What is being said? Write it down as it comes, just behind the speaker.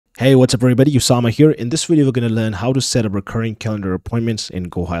Hey, what's up everybody? Usama here. In this video, we're going to learn how to set up recurring calendar appointments in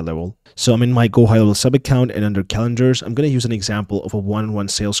GoHighLevel. So I'm in my GoHighLevel sub account, and under calendars, I'm going to use an example of a one-on-one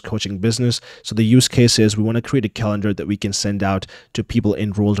sales coaching business. So the use case is we want to create a calendar that we can send out to people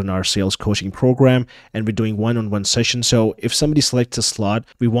enrolled in our sales coaching program, and we're doing one-on-one sessions. So if somebody selects a slot,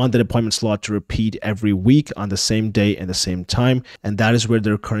 we want that appointment slot to repeat every week on the same day and the same time, and that is where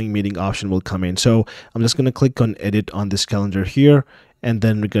the recurring meeting option will come in. So I'm just going to click on edit on this calendar here, and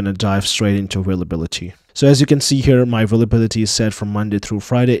then we're going to dive straight into availability. So as you can see here, my availability is set from Monday through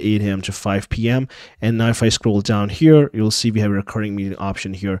Friday, 8 a.m. to 5 p.m. And now if I scroll down here, you'll see we have a recurring meeting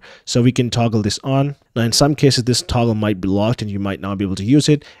option here. So we can toggle this on. Now, in some cases, this toggle might be locked and you might not be able to use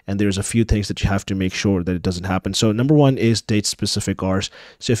it. And there's a few things that you have to make sure that it doesn't happen. So number one is date-specific hours.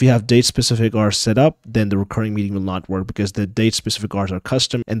 So if you have date-specific hours set up, then the recurring meeting will not work because the date-specific hours are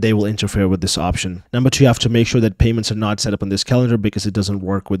custom and they will interfere with this option. Number two, you have to make sure that payments are not set up on this calendar because it doesn't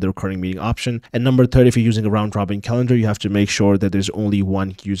work with the recurring meeting option. And number third, if you're using a round-robin calendar, you have to make sure that there's only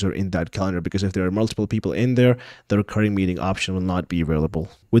one user in that calendar, because if there are multiple people in there, the recurring meeting option will not be available.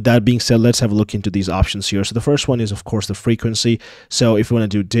 With that being said, let's have a look into these options here. So the first one is, of course, the frequency. So if you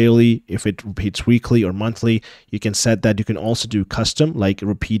want to do daily, if it repeats weekly or monthly, you can set that. You can also do custom, like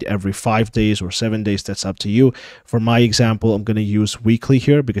repeat every 5 days or 7 days. That's up to you. For my example, I'm going to use weekly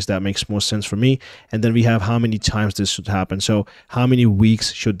here because that makes more sense for me. And then we have how many times this should happen. So how many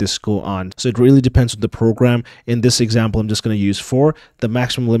weeks should this go on? So it really depends on the program. In this example, I'm just going to use 4. The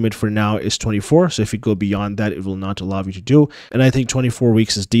maximum limit for now is 24. So if you go beyond that, it will not allow you to do. And I think 24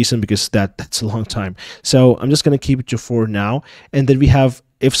 weeks is decent because that's a long time. So I'm just going to keep it to 4 now. And then we have,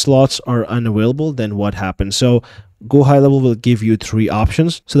 if slots are unavailable, then what happens? So GoHighLevel will give you 3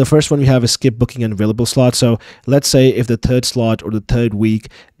 options. So the first one we have is skip booking unavailable slot. So let's say if the third slot or the third week,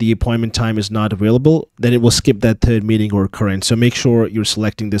 the appointment time is not available, then it will skip that third meeting or occurrence. So make sure you're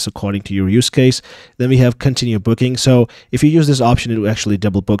selecting this according to your use case. Then we have continue booking. So if you use this option, it will actually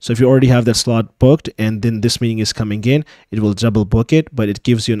double book. So if you already have that slot booked and then this meeting is coming in, it will double book it, but it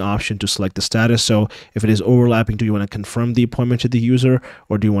gives you an option to select the status. So if it is overlapping, do you want to confirm the appointment to the user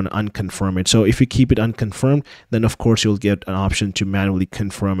or do you want to unconfirm it? So if you keep it unconfirmed, then of course you'll get an option to manually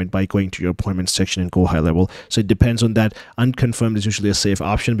confirm it by going to your appointment section and GoHighLevel. So it depends on that. Unconfirmed is usually a safe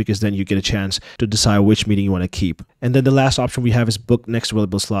option because then you get a chance to decide which meeting you want to keep. And then the last option we have is book next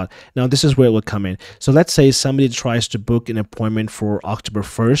available slot. Now this is where it will come in. So let's say somebody tries to book an appointment for October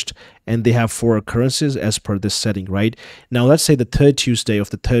 1st and they have 4 occurrences as per this setting, right? Now let's say the third Tuesday of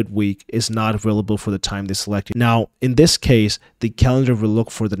the third week is not available for the time they selected. Now in this case, the calendar will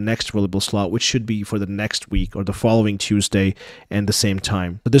look for the next available slot, which should be for the next week or the following Tuesday and the same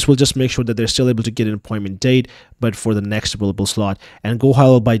time. But this will just make sure that they're still able to get an appointment date, but for the next available slot. And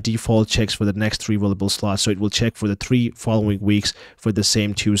GoHighLevel by default checks for the next 3 available slots. So it will check for the 3 following weeks for the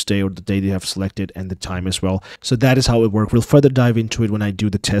same Tuesday or the day they have selected and the time as well. So that is how it works. We'll further dive into it when I do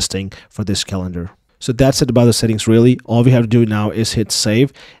the testing for this calendar. So that's it about the settings really. All we have to do now is hit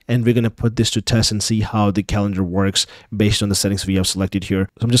save, and we're going to put this to test and see how the calendar works based on the settings we have selected here.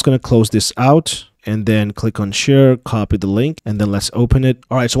 So I'm just going to close this out and then click on share, copy the link, and then let's open it.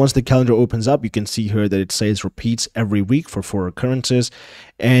 All right, so once the calendar opens up, you can see here that it says repeats every week for 4 occurrences.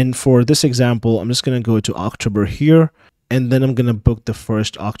 And for this example, I'm just going to go to October here, and then I'm going to book the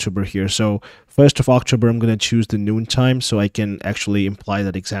 1st October here. So 1st of October, I'm going to choose the noon time so I can actually imply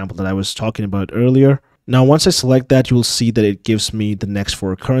that example that I was talking about earlier. Now, once I select that, you will see that it gives me the next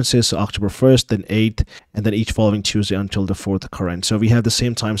 4 occurrences. So October 1st, then 8th, and then each following Tuesday until the 4th occurrence. So we have the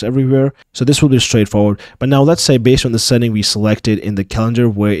same times everywhere. So this will be straightforward. But now let's say based on the setting we selected in the calendar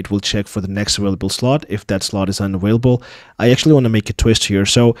where it will check for the next available slot, if that slot is unavailable, I actually want to make a twist here.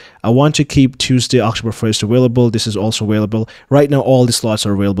 So I want to keep Tuesday, October 1st available. This is also available. Right now, all the slots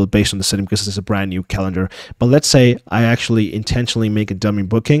are available based on the setting because this is a brand new calendar. But let's say I actually intentionally make a dummy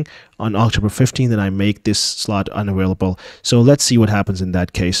booking on October 15th and I make this slot unavailable. So let's see what happens in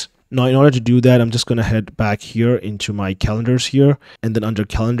that case. Now, in order to do that, I'm just going to head back here into my calendars here. And then under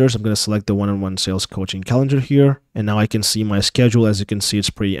calendars, I'm going to select the one-on-one sales coaching calendar here. And now I can see my schedule. As you can see, it's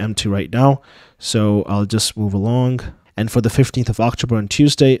pretty empty right now. So I'll just move along. And for the 15th of October on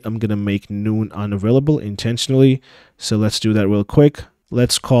Tuesday, I'm going to make noon unavailable intentionally. So let's do that real quick.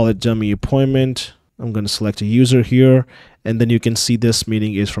 Let's call it dummy appointment. I'm going to select a user here. And then you can see this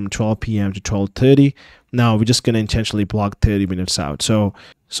meeting is from 12 p.m. to 12:30. Now we're just going to intentionally block 30 minutes out. So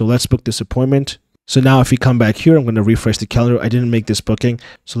let's book this appointment. So now if we come back here, I'm going to refresh the calendar. I didn't make this booking.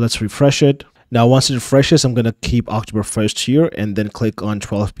 So let's refresh it. Now, once it refreshes, I'm going to keep October 1st here and then click on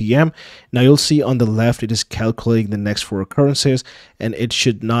 12 p.m. Now, you'll see on the left, it is calculating the next 4 occurrences, and it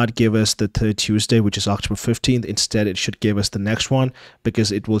should not give us the third Tuesday, which is October 15th. Instead, it should give us the next one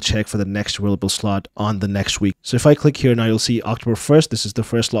because it will check for the next available slot on the next week. So if I click here now, you'll see October 1st. This is the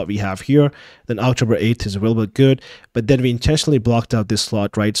first slot we have here. Then October 8th is available, good. But then we intentionally blocked out this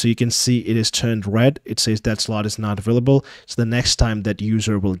slot, right? So you can see it is turned red. It says that slot is not available. So the next time that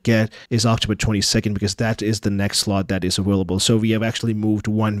user will get is October 22nd because that is the next slot that is available. So we have actually moved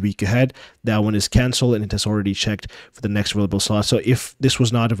 1 week ahead. That one is canceled and it has already checked for the next available slot. So if this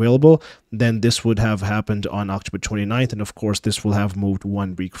was not available, then this would have happened on October 29th. And of course, this will have moved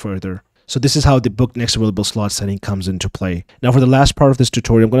 1 week further. So this is how the book next available slot setting comes into play. Now for the last part of this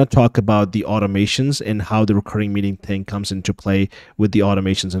tutorial, I'm going to talk about the automations and how the recurring meeting thing comes into play with the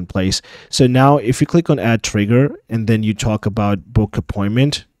automations in place. So now if you click on add trigger and then you talk about book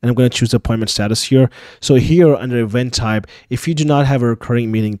appointment, and I'm going to choose appointment status here. So here under event type, if you do not have a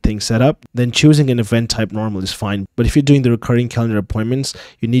recurring meeting thing set up, then choosing an event type normal is fine. But if you're doing the recurring calendar appointments,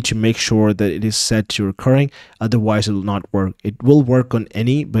 you need to make sure that it is set to recurring. Otherwise, it will not work. It will work on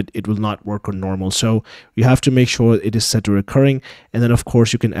any, but it will not work on normal. So you have to make sure it is set to recurring. And then of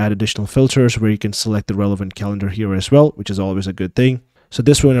course, you can add additional filters where you can select the relevant calendar here as well, which is always a good thing. So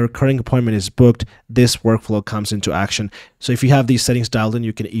this way, when a recurring appointment is booked, this workflow comes into action. So if you have these settings dialed in,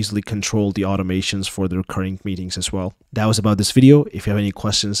 you can easily control the automations for the recurring meetings as well. That was about this video. If you have any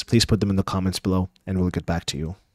questions, please put them in the comments below and we'll get back to you.